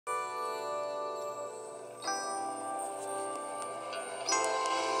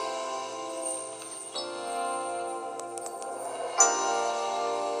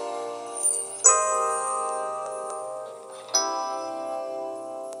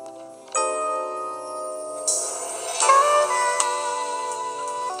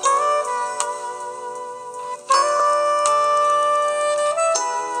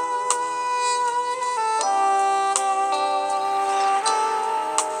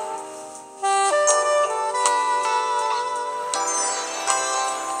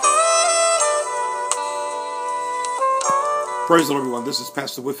Praise the Lord, everyone. This is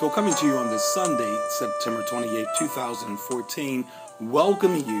Pastor Whitfield coming to you on this Sunday, September 28, 2014,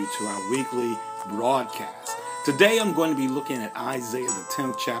 welcoming you to our weekly broadcast. Today I'm going to be looking at Isaiah, the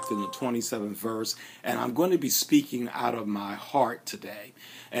 10th chapter and the 27th verse, and I'm going to be speaking out of my heart today.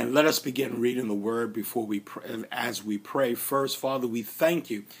 And let us begin reading the word before we pray, as we pray. First, Father, we thank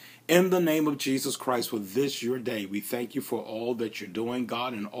you in the name of Jesus Christ for this your day. We thank you for all that you're doing,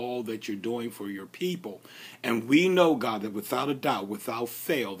 God, and all that you're doing for your people. And we know, God, that without a doubt, without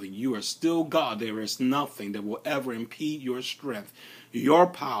fail, that you are still God. There is nothing that will ever impede your strength, your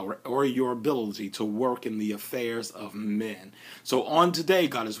power, or your ability to work in the affairs of men. So on today,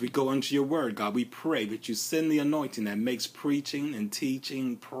 God, as we go into your word, God, we pray that you send the anointing that makes preaching and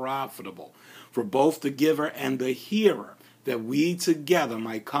teaching profitable for both the giver and the hearer, that we together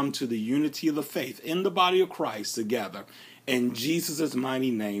might come to the unity of the faith in the body of Christ together. In Jesus'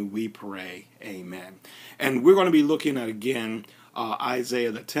 mighty name we pray. Amen. And we're going to be looking at, again,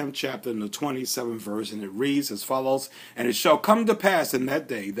 Isaiah, the 10th chapter and the 27th verse, and it reads as follows: "And it shall come to pass in that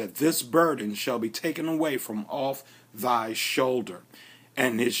day that this burden shall be taken away from off thy shoulder,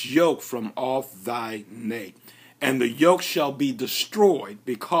 and his yoke from off thy neck. And the yoke shall be destroyed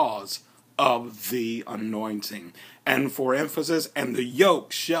because of the anointing." And for emphasis, and the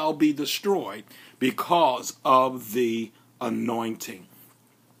yoke shall be destroyed because of the anointing.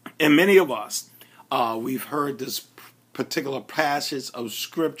 And many of us, we've heard this particular passage of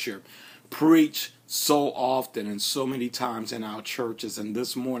Scripture preached so often and so many times in our churches. And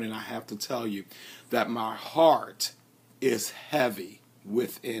this morning I have to tell you that my heart is heavy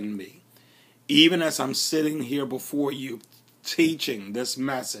within me. Even as I'm sitting here before you teaching this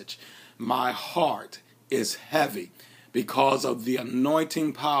message, my heart is heavy because of the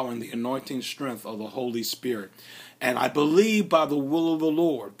anointing power and the anointing strength of the Holy Spirit. And I believe by the will of the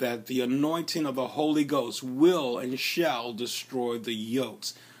Lord that the anointing of the Holy Ghost will and shall destroy the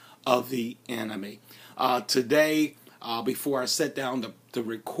yokes of the enemy. Today, before I sat down to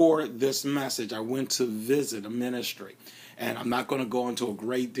record this message, I went to visit a ministry. And I'm not going to go into a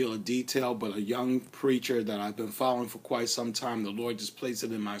great deal of detail, but a young preacher that I've been following for quite some time, the Lord just placed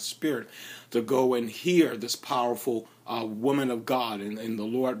it in my spirit to go and hear this powerful woman of God, and the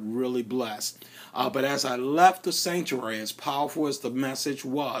Lord really blessed. But as I left the sanctuary, as powerful as the message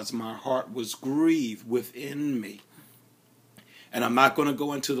was, my heart was grieved within me. And I'm not going to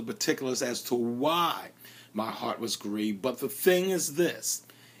go into the particulars as to why my heart was grieved, but the thing is this: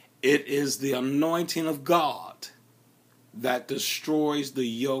 it is the anointing of God that destroys the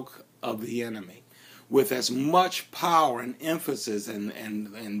yoke of the enemy. With as much power and emphasis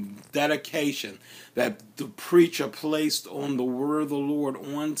and dedication that the preacher placed on the word of the Lord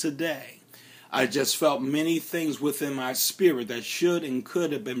on today, I just felt many things within my spirit that should and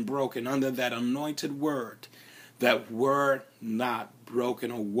could have been broken under that anointed word that were not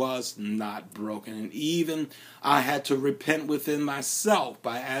broken or was not broken. And even I had to repent within myself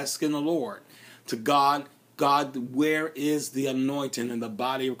by asking the Lord, to God, where is the anointing in the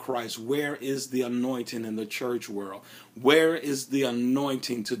body of Christ? Where is the anointing in the church world? Where is the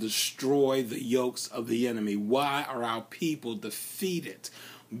anointing to destroy the yokes of the enemy? Why are our people defeated?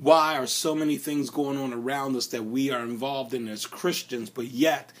 Why are so many things going on around us that we are involved in as Christians, but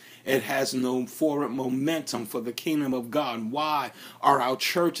yet it has no forward momentum for the kingdom of God? Why are our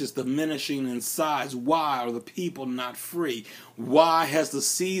churches diminishing in size? Why are the people not free? Why has the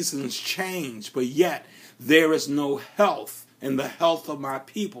seasons changed, but yet there is no health, and the health of my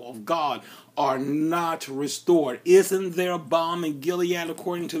people of God are not restored? Isn't there a balm in Gilead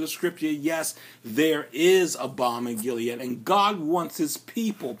according to the scripture? Yes, there is a balm in Gilead, and God wants his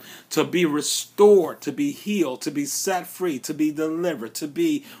people to be restored, to be healed, to be set free, to be delivered, to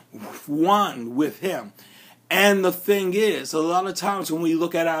be one with him. And the thing is, a lot of times when we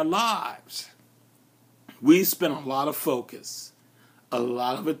look at our lives, we spend a lot of focus, a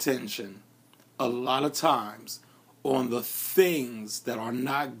lot of attention, a lot of times on the things that are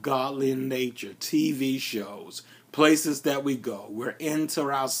not godly in nature, TV shows, places that we go. We're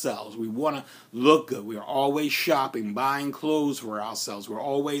into ourselves. We want to look good. We're always shopping, buying clothes for ourselves. We're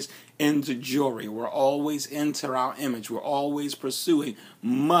always into jewelry. We're always into our image. We're always pursuing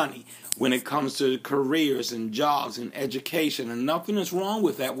money when it comes to careers and jobs and education. And nothing is wrong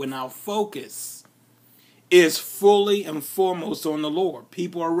with that when our focus is fully and foremost on the Lord.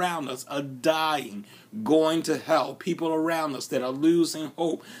 People around us are dying, going to hell. People around us that are losing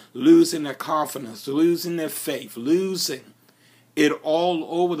hope, losing their confidence, losing their faith, losing it all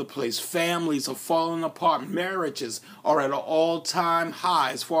over the place. Families are falling apart. Marriages are at an all-time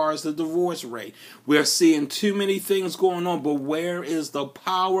high as far as the divorce rate. We're seeing too many things going on, but where is the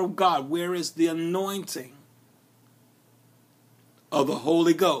power of God? Where is the anointing? of the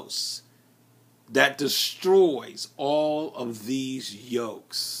Holy Ghost that destroys all of these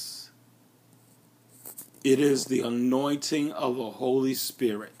yokes. It is the anointing of the Holy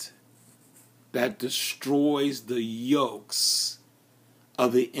Spirit that destroys the yokes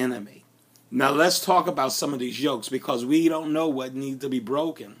of the enemy. Now let's talk about some of these yokes, because we don't know what needs to be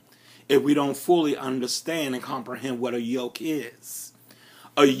broken if we don't fully understand and comprehend what a yoke is.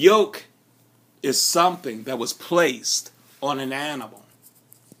 A yoke is something that was placed on an animal,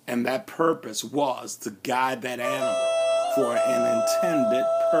 and that purpose was to guide that animal for an intended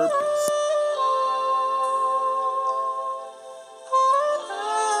purpose.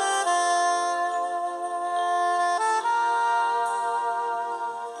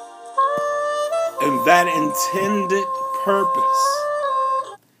 And that intended purpose,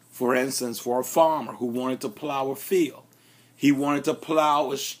 for instance, for a farmer who wanted to plow a field, he wanted to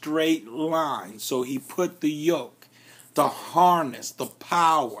plow a straight line, so he put the yoke to harness the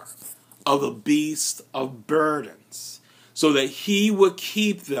power of the beast of burdens, so that he would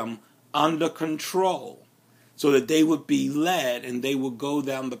keep them under control, so that they would be led and they would go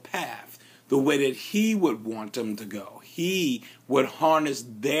down the path the way that he would want them to go. He would harness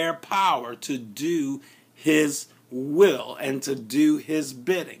their power to do his will and to do his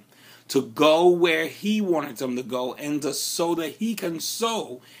bidding, to go where he wanted them to go, and to so that he can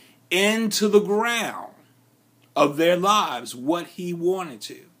sow into the ground of their lives what he wanted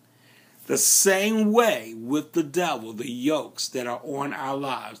to. The same way with the devil, the yokes that are on our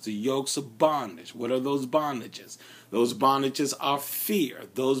lives, the yokes of bondage. What are those bondages? Those bondages are fear.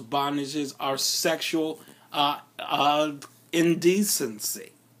 Those bondages are sexual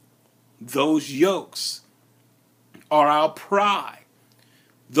indecency. Those yokes are our pride.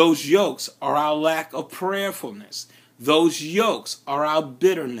 Those yokes are our lack of prayerfulness. Those yokes are our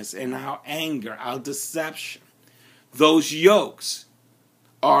bitterness and our anger, our deception. Those yokes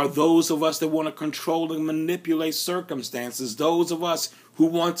are those of us that want to control and manipulate circumstances. Those of us who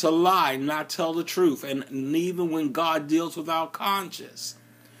want to lie, not tell the truth. And even when God deals with our conscience,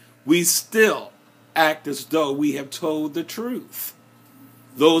 we still act as though we have told the truth.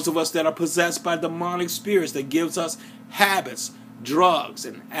 Those of us that are possessed by demonic spirits that gives us habits, drugs,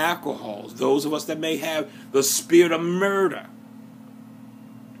 and alcohols. Those of us that may have the spirit of murder.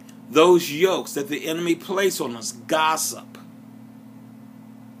 Those yokes that the enemy places on us, gossip,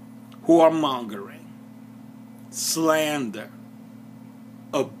 whoremongering, slander,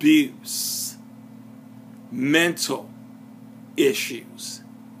 abuse, mental issues,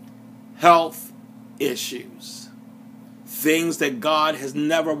 health issues, things that God has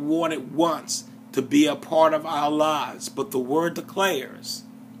never wanted once to be a part of our lives. But the word declares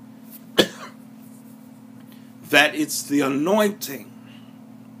that it's the anointing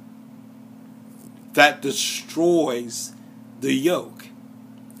that destroys the yoke.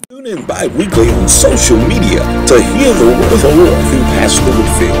 Tune in bi-weekly on social media to hear the word of the Lord through Pastor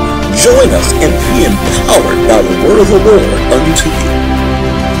Whitfield. Join us and be empowered by the word of the Lord unto you.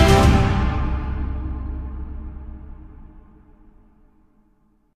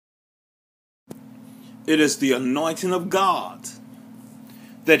 It is the anointing of God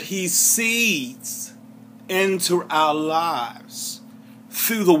that he seeds into our lives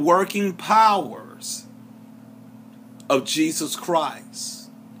through the working powers of Jesus Christ,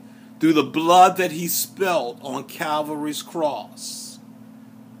 through the blood that he spilled on Calvary's cross,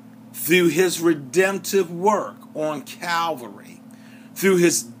 through his redemptive work on Calvary, through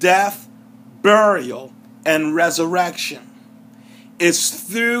his death, burial, and resurrection. It's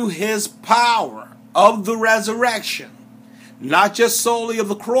through his power of the resurrection, not just solely of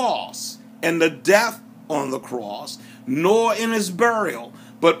the cross and the death on the cross, nor in his burial,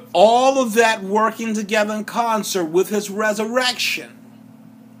 but all of that working together in concert with his resurrection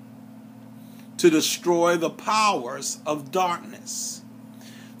to destroy the powers of darkness.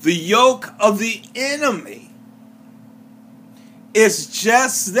 The yoke of the enemy is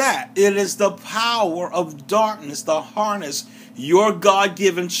just that. It is the power of darkness to harness your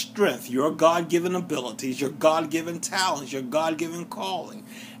God-given strength, your God-given abilities, your God-given talents, your God-given calling,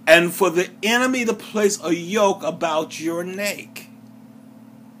 and for the enemy to place a yoke about your neck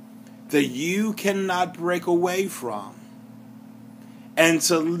that you cannot break away from, and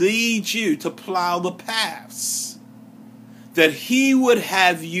to lead you to plow the paths that he would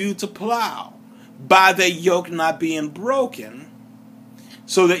have you to plow by the yoke not being broken,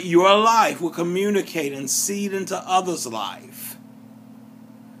 so that your life will communicate and seed into others' life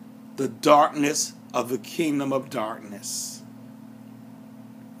the darkness of the kingdom of darkness.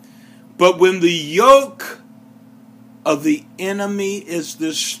 But when the yoke of the enemy is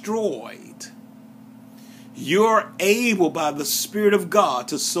destroyed, You're able by the Spirit of God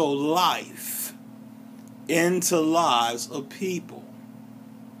to sow life into lives of people.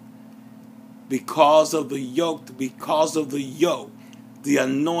 Because of the yoke, the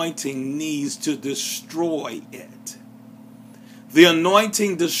anointing needs to destroy it. The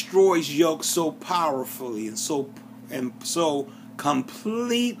anointing destroys yoke so powerfully and so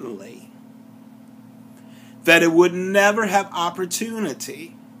completely that it would never have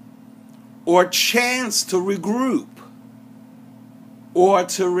opportunity or chance to regroup or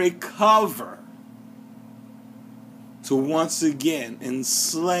to recover, to once again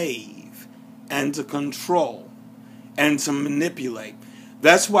enslave and to control and to manipulate.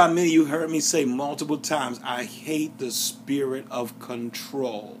 That's why many of you heard me say multiple times, I hate the spirit of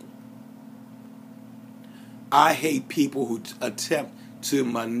control. I hate people who attempt to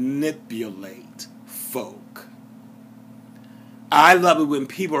manipulate folk. I love it when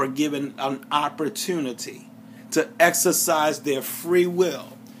people are given an opportunity to exercise their free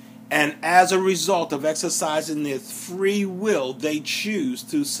will. And as a result of exercising their free will, they choose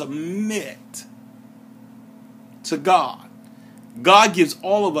to submit to God. God gives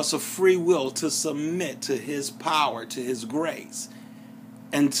all of us a free will to submit to His power, to His grace,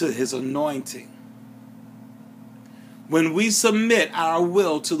 and to His anointing. When we submit our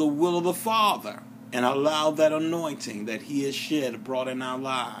will to the will of the Father and allow that anointing that He has shed brought in our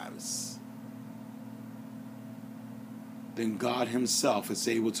lives, then God Himself is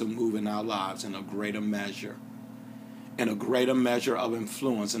able to move in our lives in a greater measure, in a greater measure of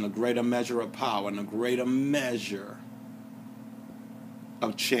influence, in a greater measure of power, in a greater measure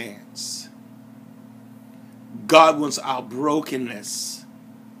of chance. God wants our brokenness,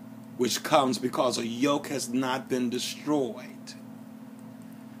 which comes because a yoke has not been destroyed,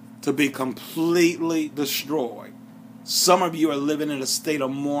 to be completely destroyed. Some of you are living in a state of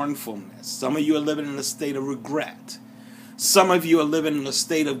mournfulness. Some of you are living in a state of regret. Some of you are living in a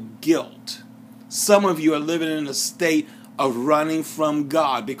state of guilt. Some of you are living in a state of running from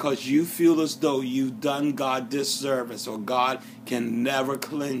God because you feel as though you've done God disservice or God can never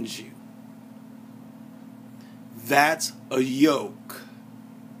cleanse you. That's a yoke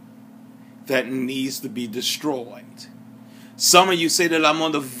that needs to be destroyed. Some of you say that I'm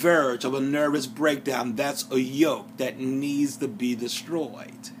on the verge of a nervous breakdown. That's a yoke that needs to be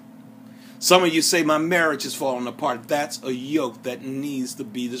destroyed. Some of you say my marriage is falling apart. That's a yoke that needs to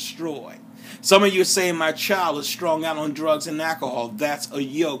be destroyed. Some of you are saying my child is strung out on drugs and alcohol. That's a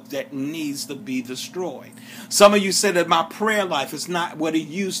yoke that needs to be destroyed. Some of you say that my prayer life is not what it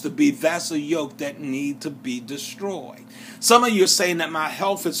used to be. That's a yoke that needs to be destroyed. Some of you are saying that my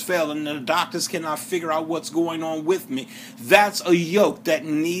health is failing and the doctors cannot figure out what's going on with me. That's a yoke that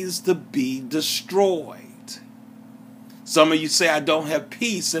needs to be destroyed. Some of you say I don't have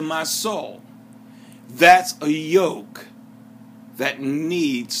peace in my soul. That's a yoke that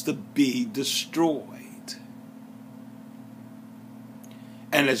needs to be destroyed.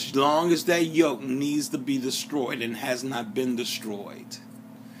 And as long as that yoke needs to be destroyed and has not been destroyed,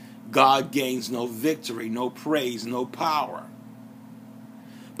 God gains no victory, no praise, no power.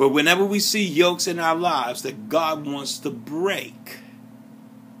 But whenever we see yokes in our lives that God wants to break,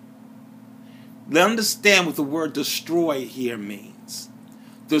 understand what the word destroy here means.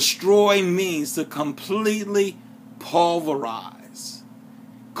 Destroy means to completely pulverize,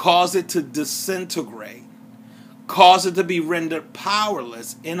 cause it to disintegrate, cause it to be rendered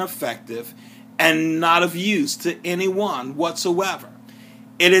powerless, ineffective, and not of use to anyone whatsoever.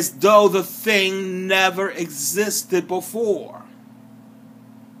 It is though the thing never existed before.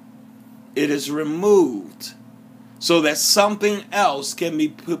 It is removed so that something else can be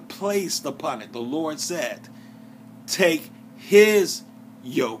placed upon it. The Lord said, take His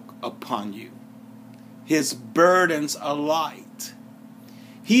yoke upon you. His burdens are light.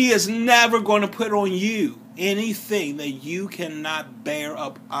 He is never going to put on you anything that you cannot bear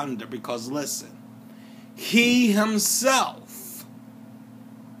up under, because listen, He Himself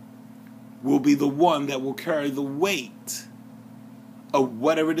will be the one that will carry the weight of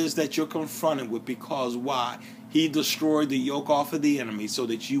whatever it is that you're confronted with, because why? He destroyed the yoke off of the enemy so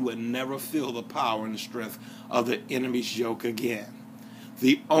that you would never feel the power and the strength of the enemy's yoke again.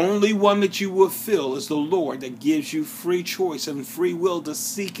 The only one that you will feel is the Lord, that gives you free choice and free will to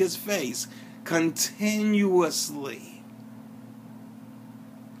seek His face continuously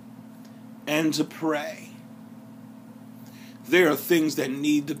and to pray. There are things that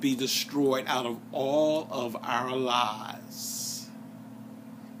need to be destroyed out of all of our lives.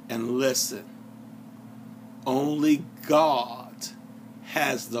 And listen, only God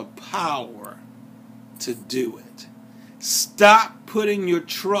has the power to do it. Stop putting your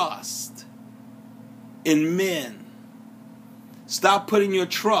trust in men. Stop putting your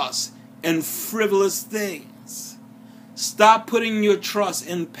trust in frivolous things. Stop putting your trust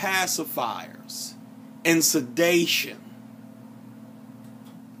in pacifiers, in sedation,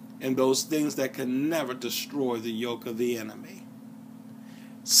 and those things that can never destroy the yoke of the enemy.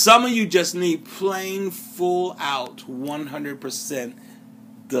 Some of you just need plain, full out, 100%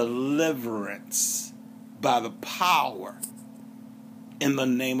 deliverance by the power in the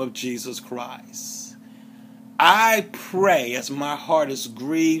name of Jesus Christ. I pray, as my heart is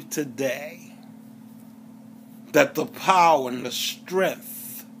grieved today, that the power and the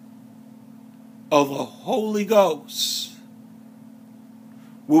strength of the Holy Ghost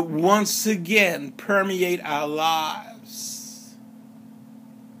will once again permeate our lives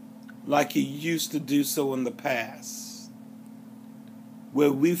like He used to do so in the past,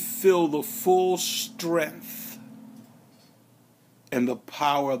 where we feel the full strength and the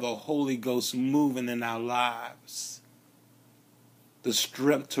power of the Holy Ghost moving in our lives. The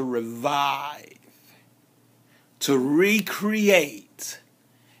strength to revive, to recreate,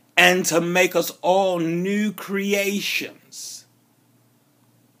 and to make us all new creations.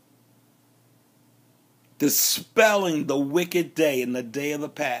 Dispelling the wicked day and the day of the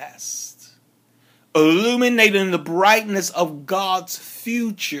past. Illuminating the brightness of God's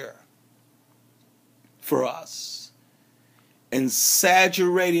future for us. And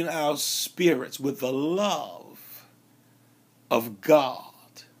saturating our spirits with the love of God.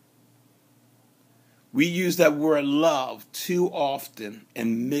 We use that word love too often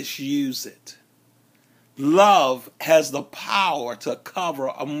and misuse it. Love has the power to cover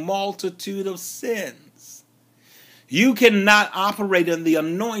a multitude of sins. You cannot operate in the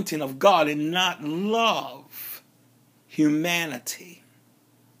anointing of God and not love humanity.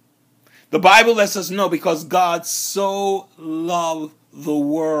 The Bible lets us know, because God so loved the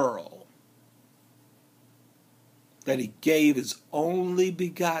world that He gave His only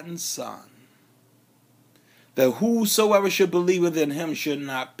begotten Son, that whosoever should believe in Him should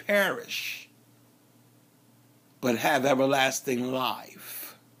not perish, but have everlasting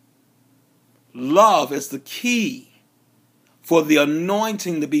life. Love is the key for the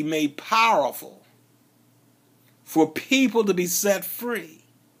anointing to be made powerful, for people to be set free.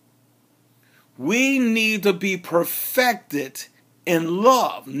 We need to be perfected in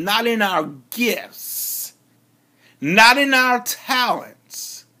love, not in our gifts, not in our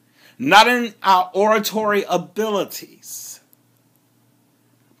talents, not in our oratory abilities,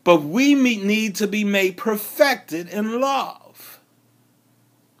 but we need to be made perfected in love.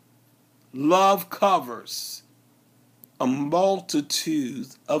 Love covers a multitude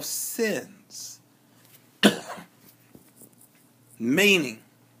of sins. Meaning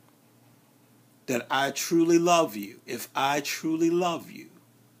that I truly love you. If I truly love you,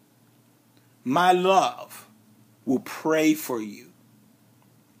 my love will pray for you.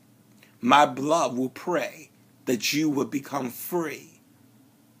 My love will pray that you would become free.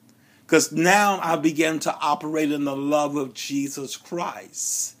 Because now I begin to operate in the love of Jesus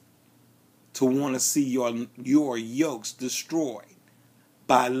Christ, to want to see your yokes destroyed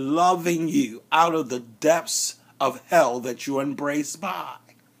by loving you out of the depths of hell that you're embraced by,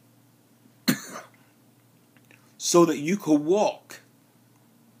 so that you could walk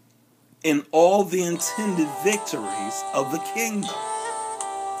in all the intended victories of the kingdom.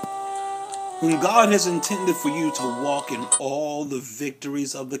 When God has intended for you to walk in all the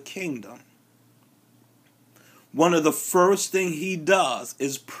victories of the kingdom, one of the first things He does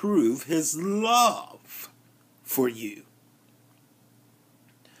is prove His love for you.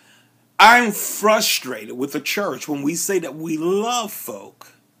 I'm frustrated with the church when we say that we love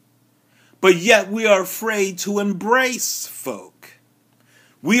folk, but yet we are afraid to embrace folk.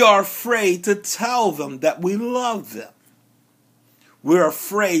 We are afraid to tell them that we love them. We're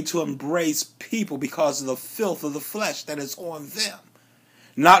afraid to embrace people because of the filth of the flesh that is on them,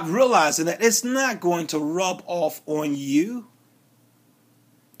 not realizing that it's not going to rub off on you,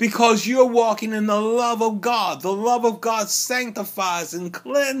 because you're walking in the love of God. The love of God sanctifies and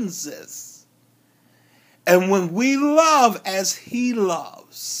cleanses. And when we love as He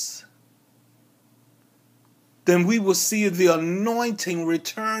loves, then we will see the anointing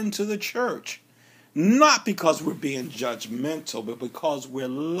return to the church. Not because we're being judgmental, but because we're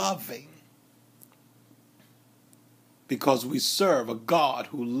loving. Because we serve a God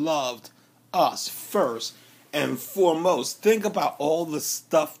who loved us first and foremost. Think about all the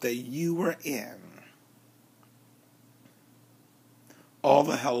stuff that you were in. All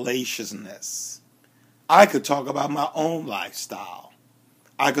the hellaciousness. I could talk about my own lifestyle.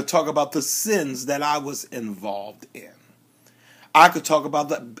 I could talk about the sins that I was involved in. I could talk about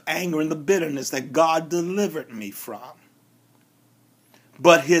the anger and the bitterness that God delivered me from.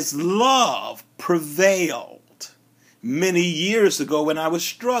 But his love prevailed many years ago when I was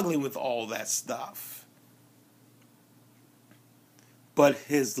struggling with all that stuff. But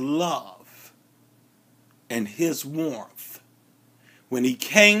his love and his warmth, when he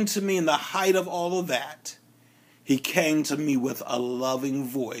came to me in the height of all of that, he came to me with a loving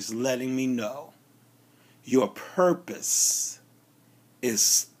voice, letting me know your purpose is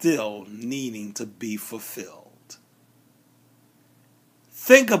still needing to be fulfilled.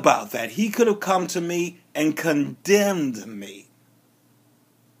 Think about that. He could have come to me and condemned me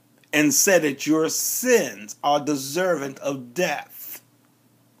and said that your sins are deserving of death,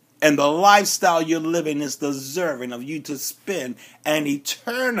 and the lifestyle you're living is deserving of you to spend an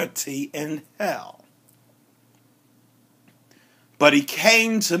eternity in hell. But he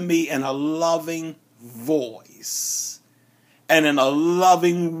came to me in a loving voice and in a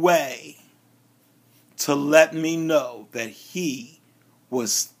loving way to let me know that he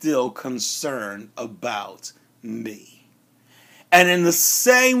was still concerned about me. And in the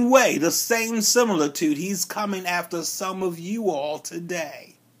same way, the same similitude, he's coming after some of you all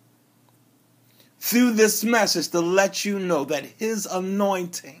today through this message to let you know that his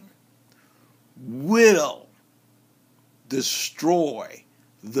anointing will destroy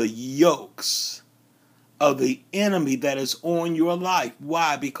the yokes of the enemy that is on your life.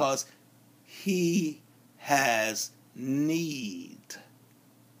 Why? Because he has need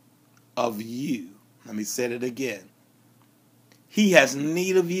of you. Let me say it again. He has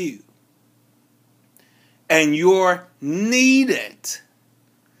need of you. And you're needed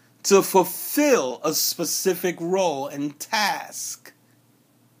to fulfill a specific role and task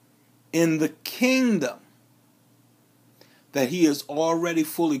in the kingdom that he has already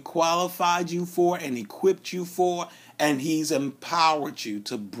fully qualified you for and equipped you for, and he's empowered you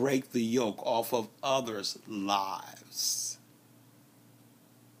to break the yoke off of others' lives.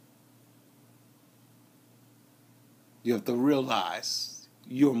 You have to realize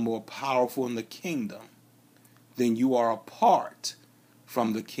you're more powerful in the kingdom than you are apart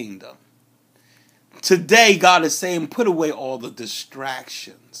from the kingdom. Today, God is saying, put away all the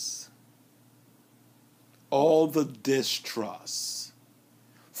distractions, all the distrust.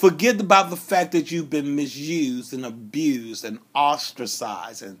 Forget about the fact that you've been misused and abused and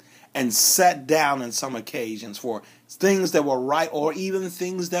ostracized and set down in some occasions for things that were right or even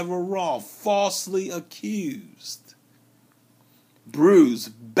things that were wrong, falsely accused,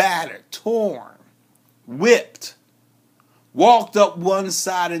 bruised, battered, torn, whipped, walked up one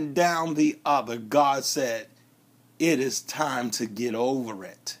side and down the other. God said, it is time to get over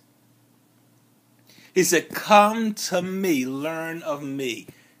it. He said, come to me, learn of me,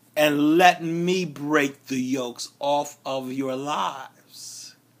 and let me break the yokes off of your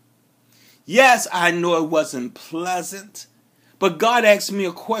lives. Yes, I know it wasn't pleasant, but God asked me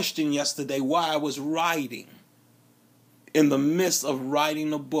a question yesterday while I was writing, in the midst of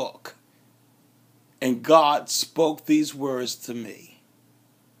writing a book. And God spoke these words to me.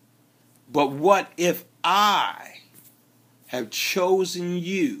 But what if I have chosen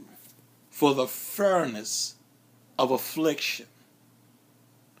you for the furnace of affliction?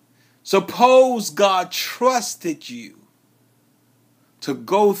 Suppose God trusted you to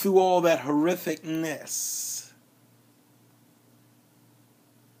go through all that horrificness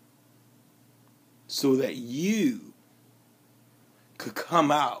so that you could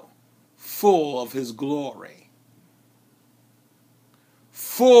come out full of his glory,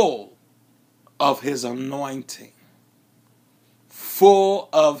 full of his anointing, full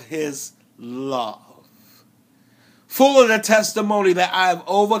of his love, full of the testimony that I have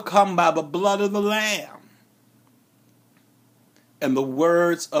overcome by the blood of the Lamb and the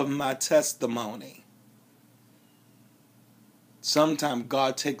words of my testimony. Sometimes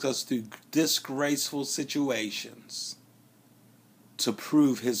God takes us through disgraceful situations to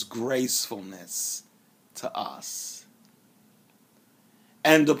prove his gracefulness to us,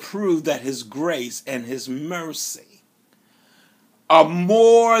 and to prove that his grace and his mercy are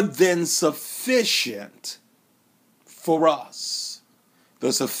more than sufficient for us.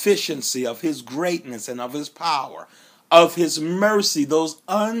 The sufficiency of his greatness and of his power, of his mercy, those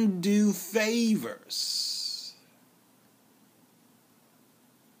undue favors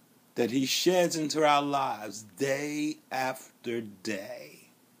that he sheds into our lives day after day.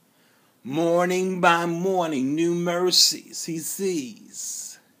 Morning by morning, new mercies he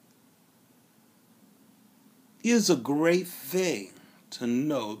sees. It is a great thing to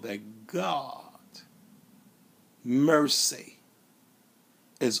know that God, mercy,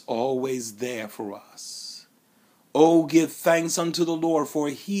 is always there for us. Oh, give thanks unto the Lord, for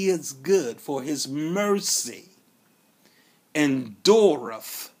he is good, for his mercy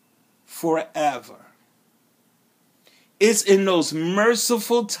endureth forever. It's in those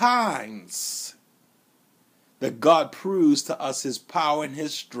merciful times that God proves to us his power and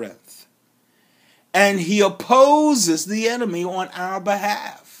his strength. And he opposes the enemy on our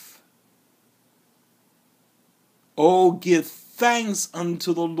behalf. Oh, give thanks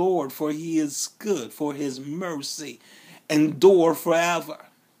unto the Lord, for he is good, for his mercy endure forever.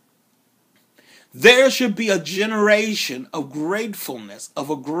 There should be a generation of gratefulness, of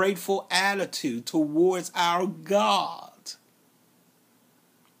a grateful attitude towards our God.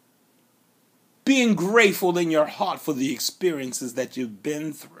 Being grateful in your heart for the experiences that you've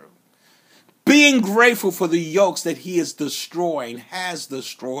been through. Being grateful for the yokes that he is destroying, has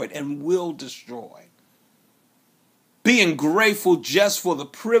destroyed, and will destroy. Being grateful just for the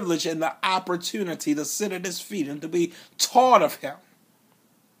privilege and the opportunity to sit at his feet and to be taught of him.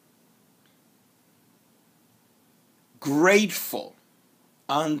 Grateful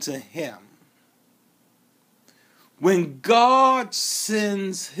unto him. When God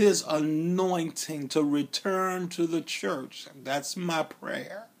sends his anointing to return to the church, and that's my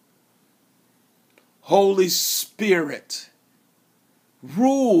prayer. Holy Spirit,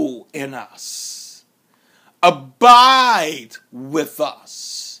 rule in us, abide with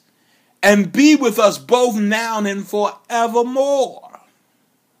us, and be with us both now and forevermore.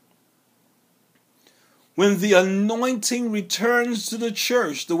 When the anointing returns to the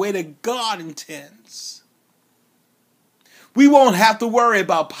church the way that God intends, we won't have to worry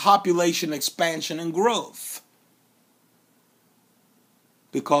about population expansion and growth.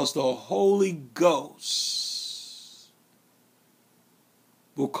 Because the Holy Ghost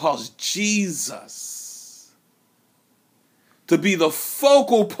will cause Jesus to be the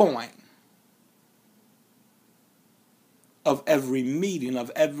focal point of every meeting,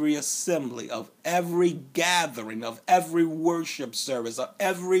 of every assembly, of every gathering, of every worship service, of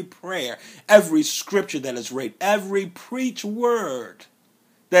every prayer, every scripture that is read, every preached word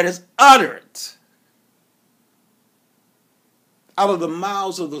that is uttered out of the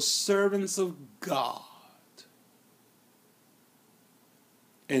mouths of the servants of God.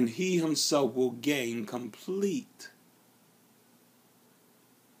 And he himself will gain complete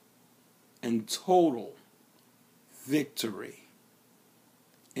and total victory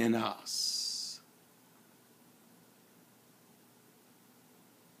in us.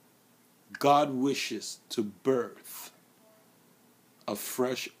 God wishes to birth a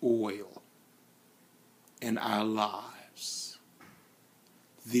fresh oil in our lives.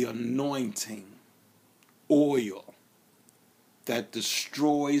 The anointing oil that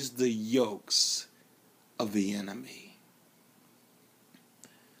destroys the yokes of the enemy.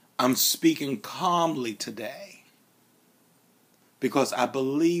 I'm speaking calmly today because I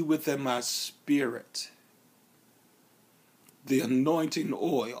believe within my spirit the anointing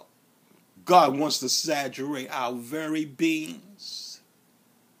oil. God wants to saturate our very beings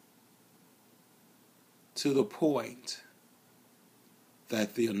to the point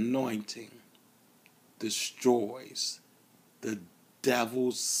that the anointing destroys the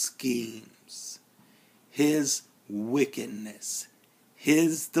devil's schemes, his wickedness,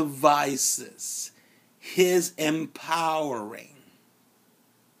 his devices, his empowering,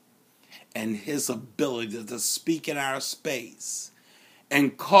 and his ability to speak in our space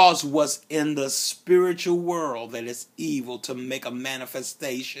and cause what's in the spiritual world that is evil to make a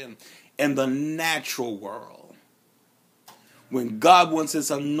manifestation in the natural world. When God wants his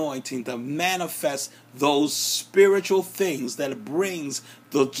anointing to manifest those spiritual things that brings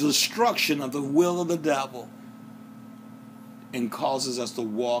the destruction of the will of the devil and causes us to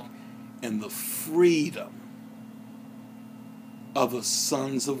walk in the freedom of the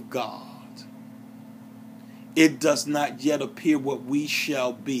sons of God. It does not yet appear what we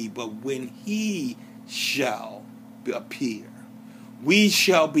shall be, but when he shall appear, we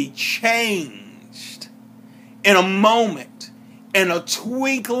shall be changed in a moment, in a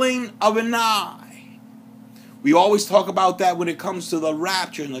twinkling of an eye. We always talk about that when it comes to the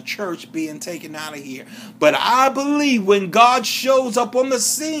rapture and the church being taken out of here. But I believe when God shows up on the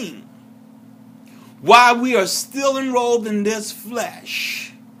scene, while we are still enrolled in this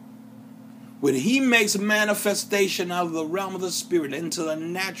flesh, when he makes a manifestation out of the realm of the spirit into the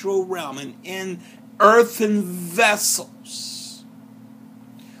natural realm and in earthen vessels,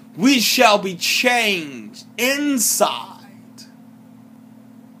 we shall be changed inside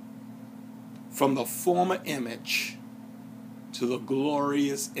from the former image to the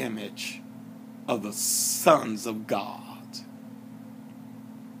glorious image of the sons of God.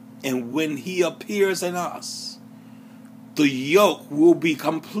 And when he appears in us, the yoke will be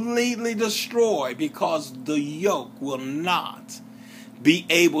completely destroyed, because the yoke will not be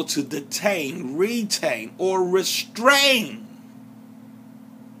able to detain, retain, or restrain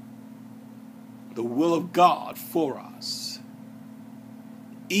the will of God for us.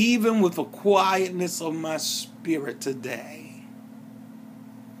 Even with the quietness of my spirit today,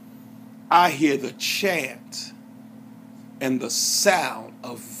 I hear the chant and the sound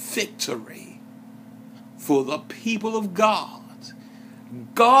of victory for the people of God.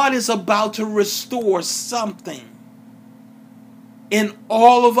 God is about to restore something in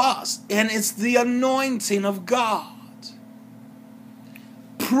all of us, and it's the anointing of God.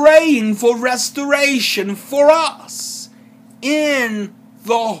 Praying for restoration for us in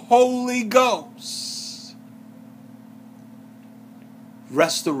the Holy Ghost.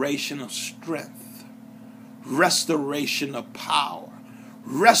 Restoration of strength, restoration of power,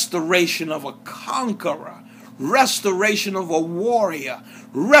 restoration of a conqueror, restoration of a warrior,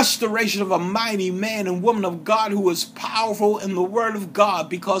 restoration of a mighty man and woman of God who is powerful in the Word of God,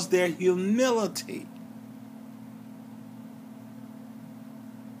 because their humility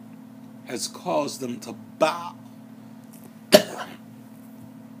has caused them to bow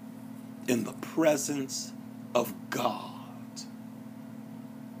in the presence of God.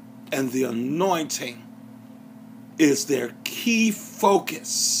 And the anointing is their key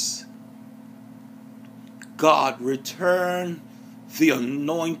focus. God, return the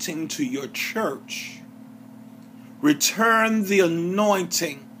anointing to your church. Return the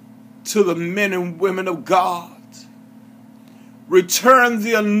anointing to the men and women of God. Return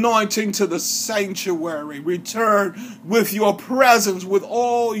the anointing to the sanctuary. Return with your presence, with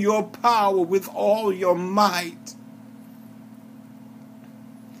all your power, with all your might.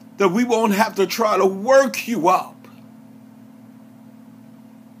 That we won't have to try to work you up.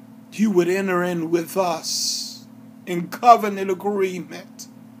 You would enter in with us in covenant agreement.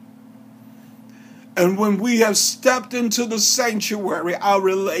 And when we have stepped into the sanctuary, our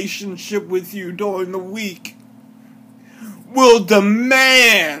relationship with you during the week will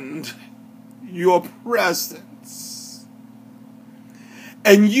demand your presence.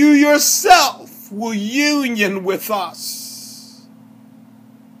 And you yourself will union with us.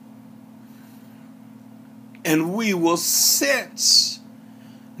 And we will sense,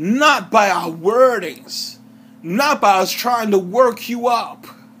 not by our wordings, not by us trying to work you up,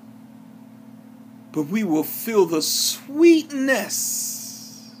 but we will feel the sweetness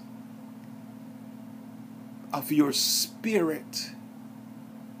of your spirit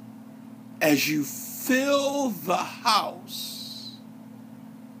as you fill the house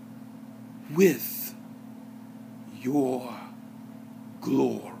with your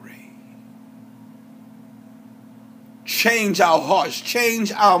glory. Change our hearts,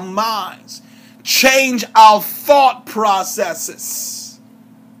 change our minds, change our thought processes,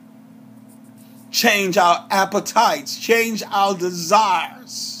 change our appetites, change our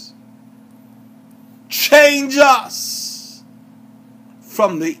desires. Change us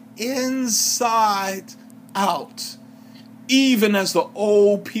from the inside out. Even as the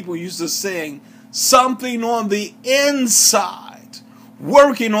old people used to sing, something on the inside,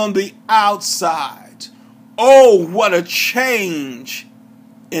 working on the outside. Oh, what a change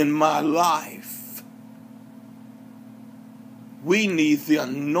in my life. We need the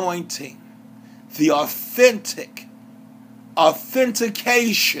anointing, the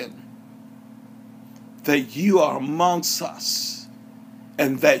authentication that you are amongst us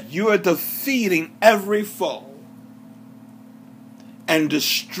and that you are defeating every foe and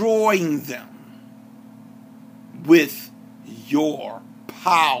destroying them with your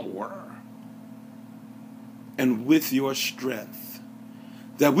power and with your strength.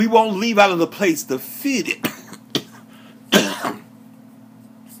 That we won't leave out of the place defeated,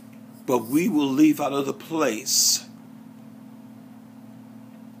 but we will leave out of the place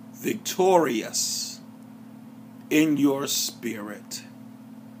victorious in your spirit.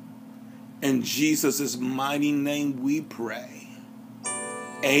 In Jesus' mighty name we pray.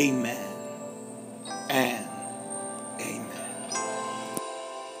 Amen and amen.